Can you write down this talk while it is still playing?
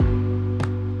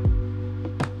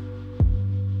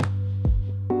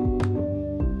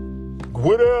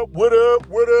What up, what up,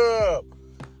 what up?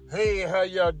 Hey, how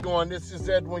y'all doing? This is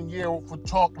Edwin Yero for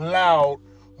Talk Loud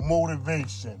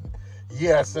Motivation.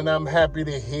 Yes, and I'm happy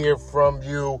to hear from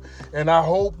you. And I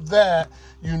hope that,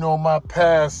 my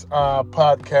past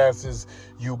podcasts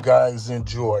you guys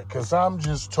enjoy. Because I'm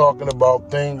just talking about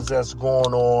things that's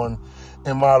going on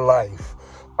in my life.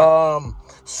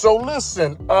 So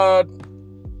listen,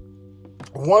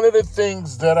 one of the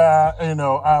things that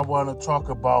I want to talk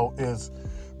about is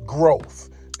growth.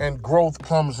 And growth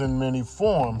comes in many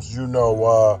forms.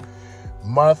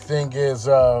 My thing is,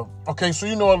 okay, so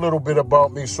you know a little bit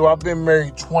about me. So I've been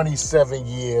married 27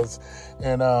 years.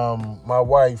 And my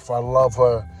wife, I love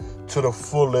her to the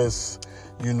fullest.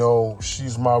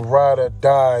 She's my ride or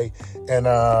die. And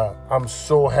I'm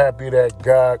so happy that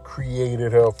God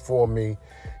created her for me,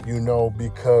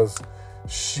 because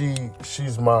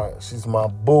she's my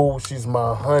boo, she's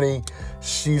my honey,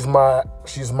 she's my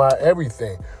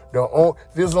everything.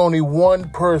 There's only one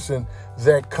person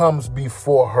that comes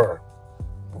before her.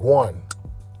 One.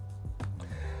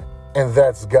 And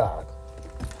that's God.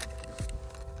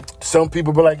 Some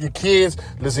people be like, your kids,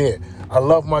 listen here, I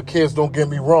love my kids, don't get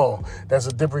me wrong. That's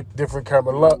a different kind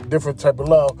of love, different type of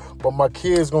love. But my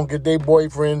kids gonna get their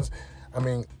boyfriends,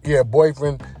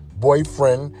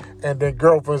 boyfriend, and then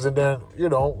girlfriends, and then,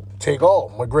 take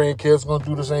off. My grandkids gonna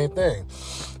do the same thing.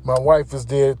 My wife is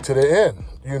there to the end,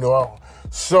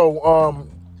 So,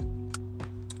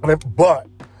 but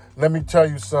let me tell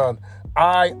you, son,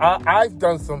 I've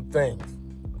done some things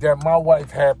that my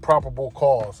wife had probable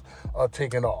cause of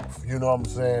taking off. You know what I'm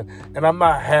saying? And I'm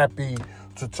not happy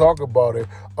to talk about it.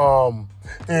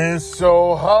 It's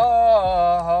so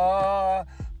hard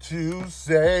to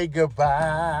say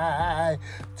goodbye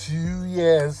to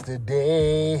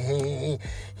yesterday.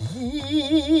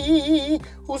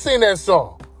 Who sang that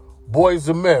song? Boys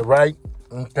and Men, right?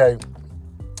 Okay.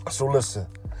 So listen,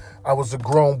 I was a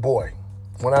grown boy.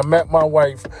 When I met my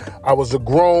wife, I was a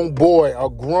grown boy.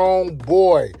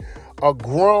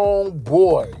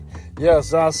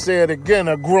 Yes, I'll say it again,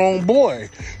 a grown boy.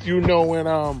 And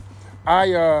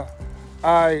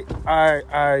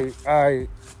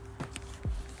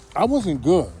I wasn't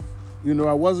good.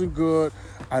 I wasn't good.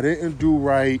 I didn't do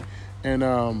right. And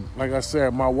like I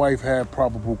said, my wife had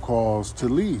probable cause to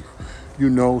leave.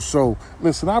 So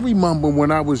listen, I remember when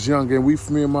I was younger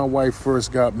and me and my wife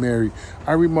first got married,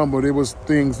 I remember there was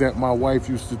things that my wife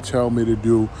used to tell me to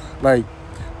do. Like,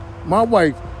 my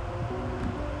wife,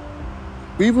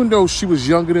 even though she was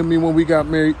younger than me when we got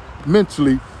married,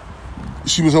 mentally,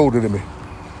 she was older than me.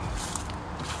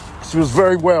 She was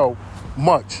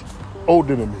much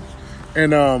older than me.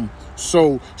 And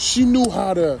so she knew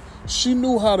how to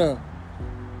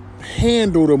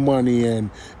handle the money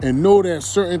and know that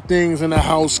certain things in the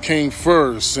house came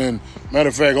first. And matter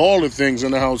of fact, all the things in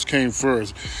the house came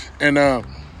first. And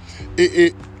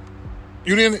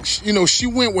she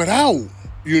went without,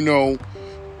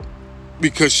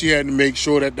 because she had to make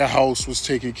sure that the house was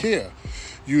taken care of.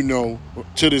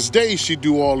 To this day, she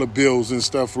do all the bills and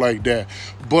stuff like that.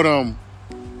 But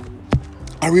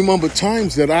I remember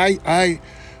times that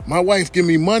my wife give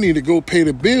me money to go pay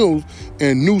the bills,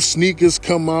 and new sneakers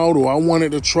come out, or I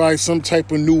wanted to try some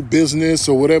type of new business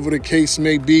or whatever the case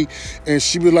may be. And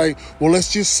she be like, well,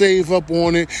 let's just save up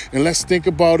on it and let's think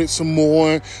about it some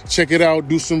more, check it out,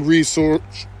 do some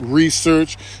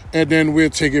research, and then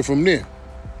we'll take it from there.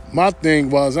 My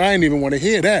thing was, I didn't even want to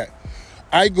hear that.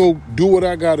 I go do what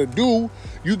I got to do.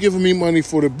 You giving me money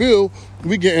for the bill.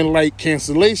 We getting like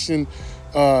cancellation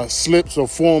slips or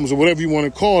forms or whatever you want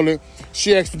to call it.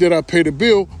 She asked me, did I pay the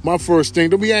bill? My first thing,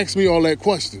 don't be asking me all that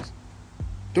questions.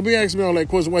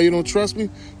 Why you don't trust me?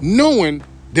 Knowing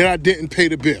that I didn't pay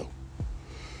the bill.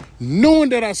 Knowing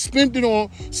that I spent it on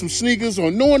some sneakers, or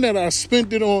knowing that I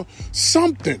spent it on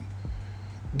something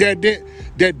that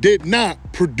did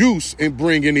not produce and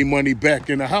bring any money back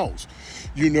in the house.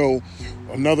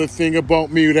 Another thing about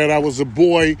me, that I was a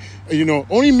boy,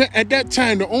 only at that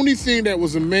time, the only thing that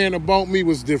was a man about me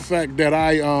was the fact that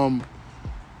I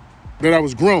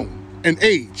was grown in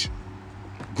age.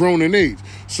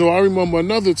 So I remember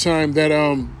another time that,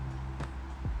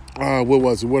 what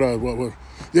was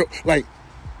it? Like,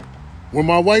 when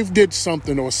my wife did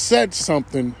something or said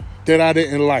something that I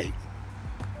didn't like,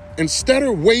 instead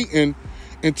of waiting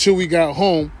until we got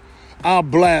home, I'll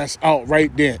blast out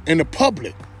right there in the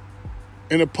public.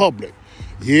 Yeah,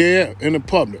 in the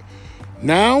public.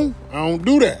 Now, I don't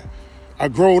do that. I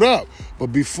growed up. But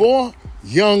before,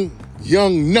 young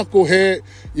knucklehead,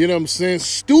 you know what I'm saying,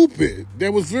 stupid.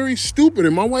 That was very stupid.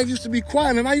 And my wife used to be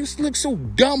quiet, and I used to look so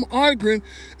dumb arguing,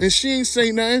 and she ain't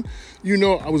say nothing.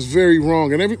 I was very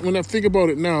wrong. And when I think about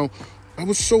it now, I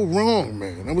was so wrong,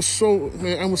 man. I was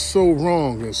so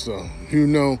wrong and stuff, you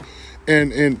know.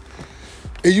 And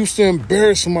it used to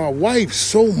embarrass my wife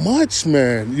so much,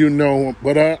 man, you know.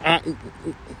 But I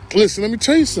listen, let me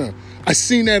tell you something. I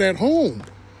seen that at home.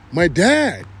 My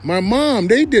dad, my mom,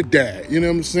 they did that. You know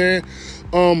what I'm saying?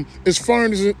 As far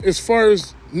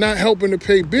as not helping to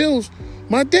pay bills,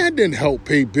 my dad didn't help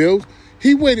pay bills.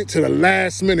 He waited to the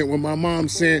last minute when my mom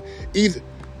said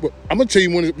I'm gonna tell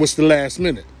you what's the last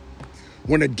minute.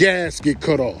 When the gas get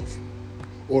cut off,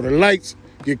 or the lights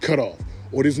get cut off,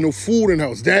 or there's no food in the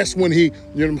house. That's when he, you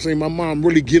know what I'm saying, my mom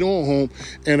really get on home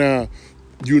and,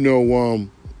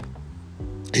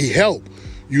 he helped.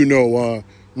 You know,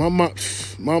 my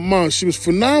mom, she was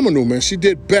phenomenal, man. She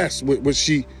did best with what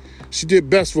she did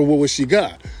best for what she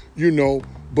got, you know.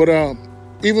 But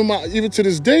even to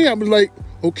this day, I was like,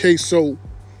 okay, so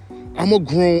I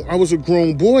was a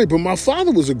grown boy, but my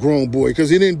father was a grown boy because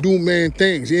he didn't do man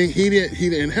things. He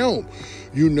didn't help,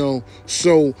 you know.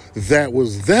 So that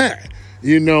was that,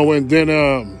 you know. And then,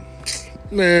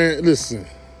 man, listen,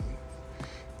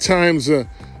 times,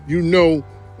 you know,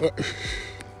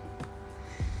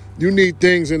 you need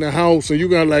things in the house and you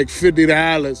got like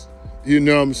 $50, you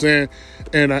know what I'm saying?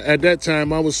 And at that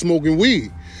time I was smoking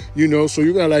weed, you know, so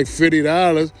you got like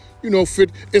 $50, you know,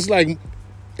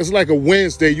 it's like a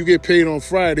Wednesday. You get paid on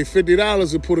Friday.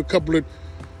 $50 to put a couple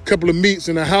of meats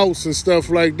in the house and stuff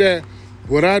like that.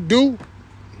 What I do,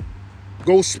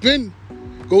 go spend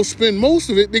most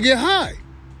of it to get high.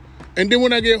 And then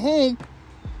when I get home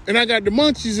and I got the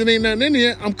munchies and ain't nothing in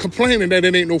here, I'm complaining that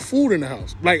there ain't no food in the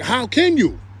house. Like, how can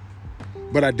you?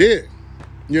 But I did.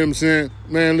 You know what I'm saying?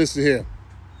 Man, listen here.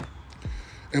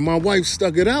 And my wife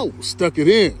stuck it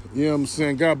in. You know what I'm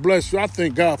saying? God bless you. I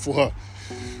thank God for her.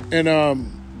 And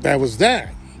that was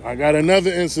that. I got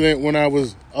another incident when I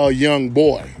was a young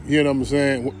boy. You know what I'm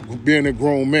saying? Being a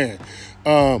grown man.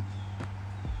 I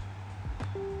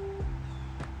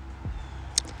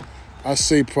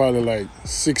say probably like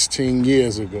 16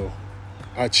 years ago,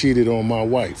 I cheated on my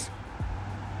wife.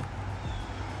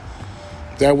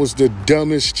 That was the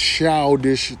dumbest,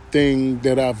 childish thing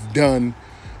that I've done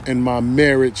in my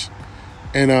marriage.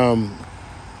 And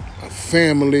my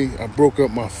family, I broke up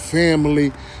my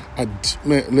family. It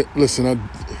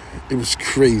was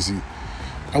crazy.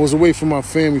 I was away from my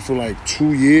family for like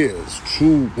 2 years,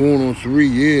 going on 3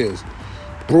 years.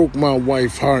 Broke my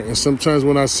wife's heart. And sometimes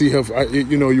when I see her,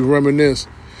 you reminisce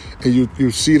and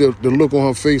you see the look on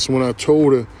her face when I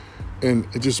told her, and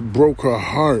it just broke her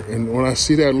heart. And when I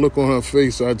see that look on her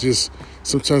face,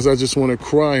 sometimes I just want to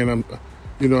cry. And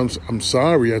I'm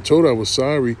sorry. I told her I was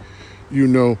sorry, you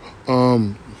know.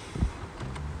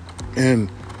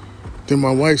 And then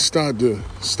my wife started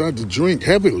to drink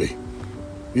heavily.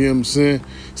 You know what I'm saying?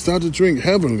 Started to drink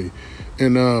heavily.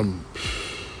 And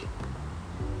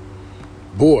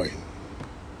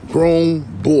grown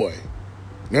boy.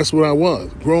 That's what I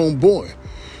was, grown boy.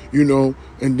 You know,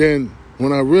 and then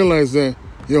when I realized that,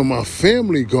 my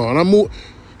family gone, I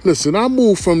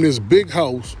moved from this big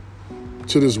house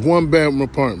to this one-bedroom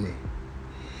apartment.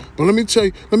 But let me tell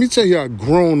you how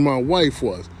grown my wife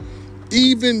was.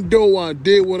 Even though I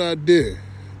did what I did,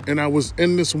 and I was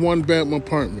in this one-bedroom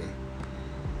apartment,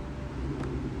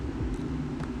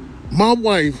 my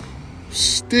wife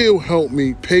still helped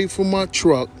me pay for my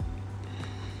truck,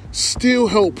 still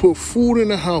helped put food in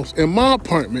the house in my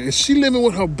apartment, and she living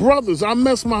with her brothers. I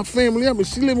messed my family up, and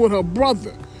she living with her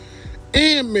brother,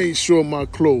 and made sure my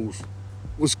clothes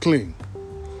was clean.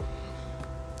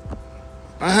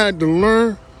 I had to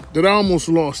learn that I almost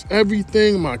lost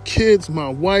everything, my kids, my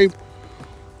wife.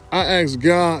 I asked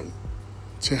God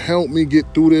to help me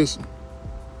get through this.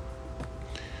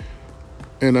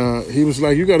 And he was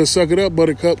like, you got to suck it up,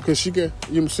 Buttercup, because she got,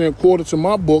 according to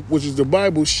my book, which is the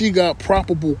Bible, she got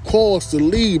probable cause to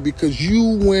leave because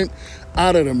you went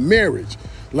out of the marriage.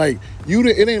 Like,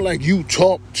 it ain't like you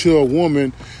talked to a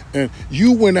woman and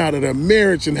you went out of the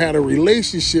marriage and had a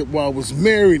relationship while I was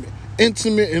married,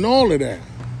 intimate and all of that.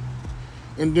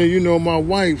 And then, my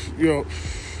wife,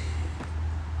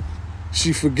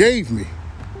 she forgave me.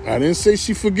 I didn't say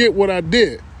she forget what I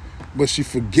did, but she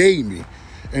forgave me.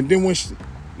 And then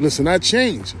I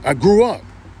changed. I grew up.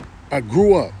 I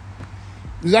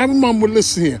remember,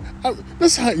 listen here.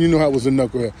 That's how you know I was a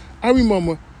knucklehead. I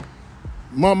remember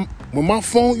when my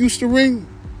phone used to ring,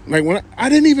 like when I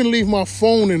didn't even leave my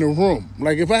phone in the room.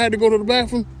 Like if I had to go to the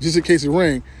bathroom, just in case it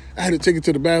rang, I had to take it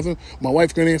to the bathroom. My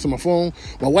wife couldn't answer my phone.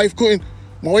 My wife couldn't.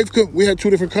 We had two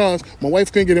different cars. My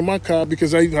wife couldn't get in my car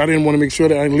because I didn't want to make sure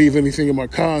that I didn't leave anything in my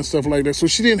car and stuff like that. So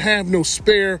she didn't have no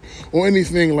spare or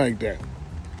anything like that.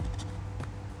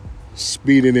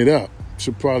 Speeding it up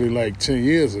to probably like 10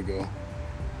 years ago.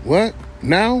 What?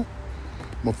 Now?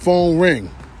 My phone ring.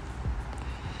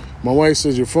 My wife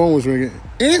says, your phone was ringing.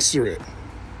 Answer it.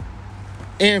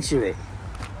 Answer it.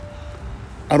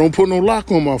 I don't put no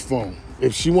lock on my phone.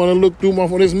 If she want to look through my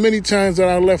phone, there's many times that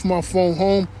I left my phone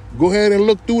home. Go ahead and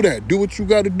look through that. Do what you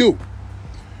got to do.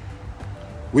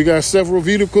 We got several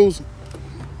vehicles.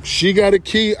 She got a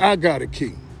key. I got a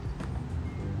key.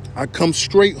 I come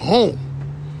straight home.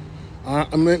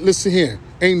 I mean, listen here.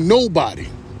 Ain't nobody.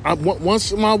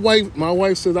 Once my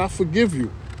wife says, I forgive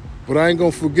you, but I ain't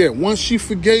going to forget. Once she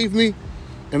forgave me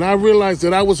and I realized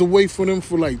that I was away from them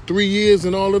for like 3 years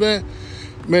and all of that,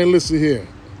 man, listen here.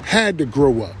 Had to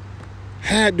grow up.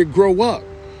 Had to grow up.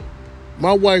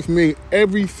 My wife made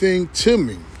everything to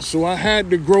me. So I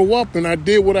had to grow up and I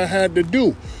did what I had to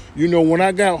do. You know, when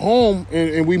I got home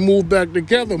and we moved back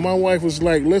together, my wife was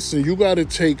like, listen, you got to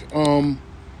take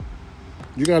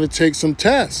some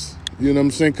tests. You know what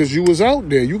I'm saying? Because you was out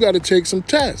there. You got to take some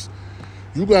tests.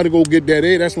 You got to go get that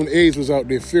AIDS. That's when AIDS was out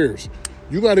there fierce.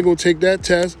 You got to go take that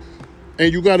test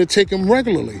and you got to take them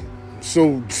regularly.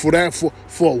 So for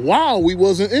a while, we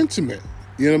wasn't intimate.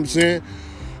 You know what I'm saying?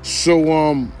 So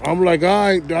I'm like, all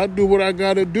right, I do what I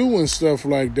got to do and stuff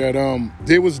like that.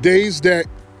 There was days that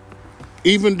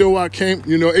even though I came,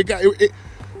 you know, it got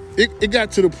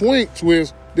to the point where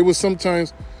there was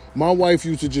sometimes my wife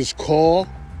used to just call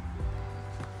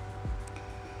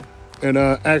and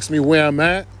ask me where I'm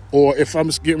at, or if I'm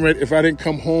just getting ready, if I didn't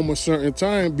come home a certain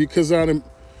time, because I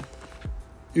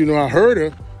heard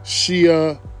her. She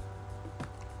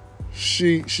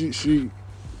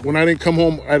when I didn't come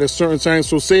home at a certain time.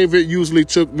 So say if it usually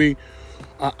took me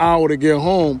an hour to get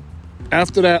home,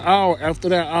 after that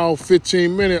hour,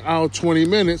 15 minutes, hour, 20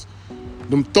 minutes,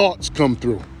 them thoughts come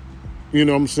through. You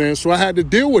know what I'm saying? So I had to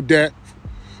deal with that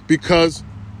because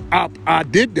I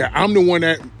did that. I'm the one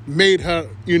that made her,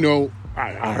 you know,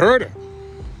 I heard her,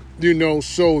 you know,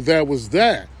 so that was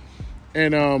that.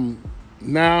 And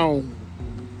now,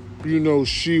 you know,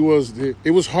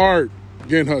 it was hard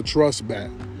getting her trust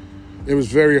back. It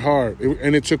was very hard.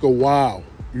 And it took a while,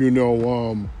 you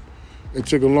know, it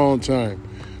took a long time.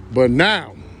 But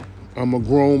now I'm a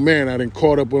grown man. I done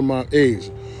caught up with my age.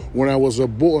 When I was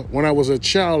a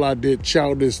child, I did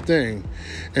childish things.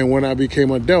 And when I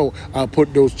became adult, I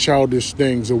put those childish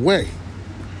things away.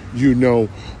 You know,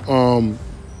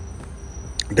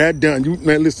 that done.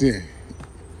 Man, listen,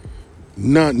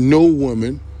 no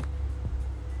woman,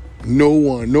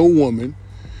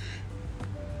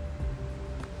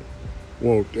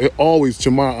 well, it always,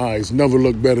 to my eyes, never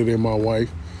looked better than my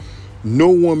wife.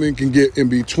 No woman can get in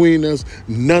between us.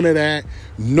 None of that.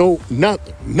 No,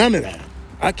 nothing. None of that.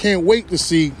 I can't wait to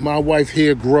see my wife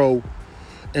hair grow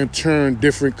and turn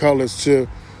different colors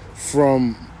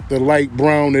from the light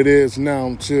brown it is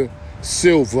now to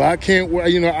silver. I can't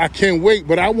wait,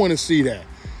 but I want to see that.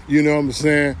 You know what I'm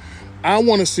saying? I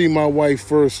want to see my wife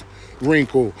first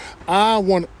wrinkle.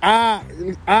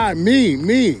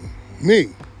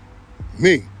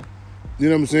 Me. You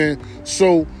know what I'm saying?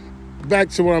 So back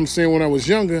to what I'm saying, when I was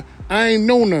younger, I ain't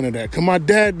know none of that because my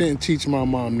dad didn't teach my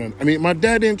mom none. I mean, my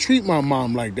dad didn't treat my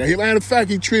mom like that. Matter of fact,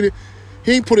 he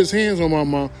ain't put his hands on my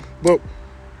mom, but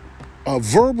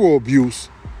verbal abuse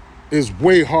is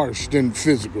way harsh than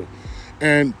physical.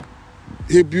 And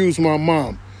he abused my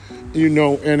mom, you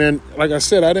know, and then, like I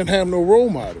said, I didn't have no role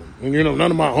model. And, you know, none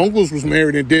of my uncles was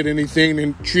married and did anything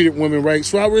and treated women right.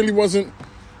 So I really wasn't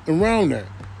around that.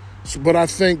 So, but I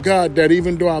thank God that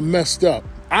even though I messed up,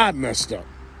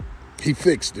 he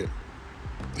fixed it.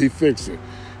 He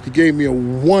gave me a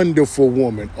wonderful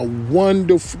woman,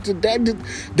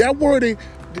 that word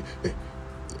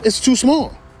it's too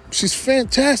small. She's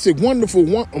fantastic,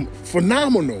 wonderful,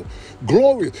 phenomenal,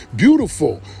 glorious,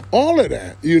 beautiful, all of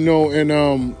that, you know. And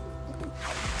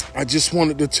I just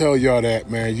wanted to tell y'all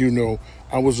that, man. You know,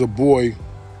 I was a boy.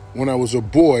 When I was a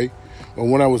boy, or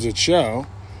when I was a child,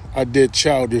 I did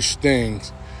childish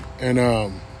things, and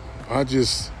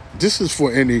this is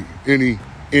for any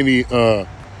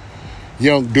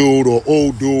young dude or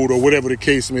old dude or whatever the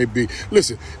case may be.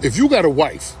 Listen, if you got a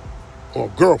wife or a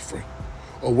girlfriend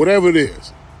or whatever it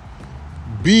is,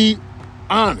 be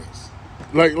honest.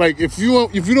 Like if you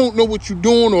don't know what you're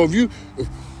doing, or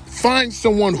find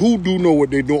someone who do know what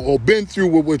they're doing or been through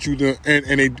with what you're doing,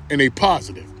 and they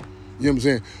positive. You know what I'm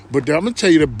saying? But I'm gonna tell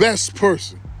you, the best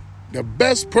person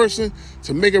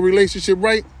to make a relationship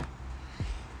right,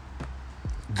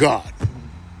 God.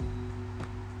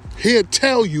 He'll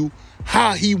tell you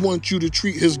how he wants you to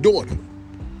treat his daughter,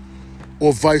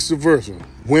 or vice versa.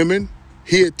 Women,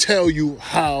 he'll tell you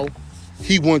how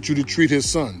he wants you to treat his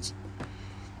sons.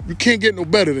 You can't get no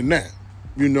better than that,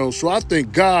 you know. So I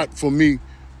thank God for me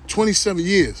 27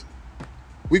 years.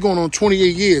 We going on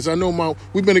 28 years. I know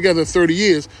we've been together 30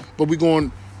 years, but we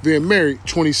being married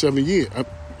 27 years.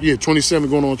 27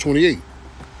 going on 28.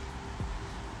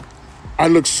 I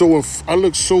look so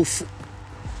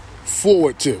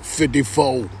forward to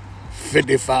 54,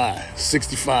 55,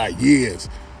 65 years.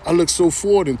 I look so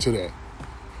forward into that.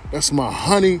 That's my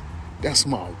honey. That's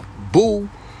my boo.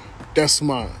 That's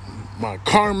my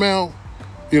caramel.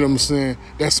 You know what I'm saying?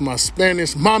 That's my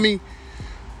Spanish mommy.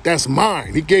 That's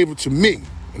mine. He gave it to me.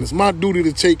 And it's my duty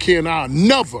to take care, and I'll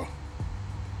never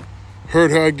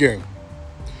hurt her again.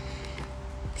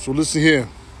 So listen here.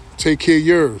 Take care of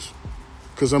yours.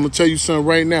 Because I'm going to tell you something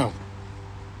right now.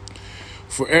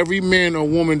 For every man or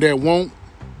woman that won't,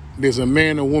 there's a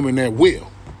man or woman that will.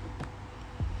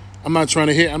 I'm not trying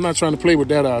to play with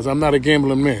that odds. I'm not a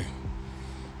gambling man.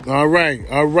 All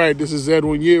right. This is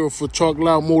Edwin Yera for Talk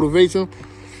Loud Motivation.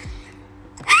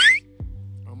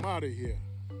 I'm out of here.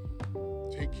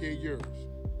 Take care of yours.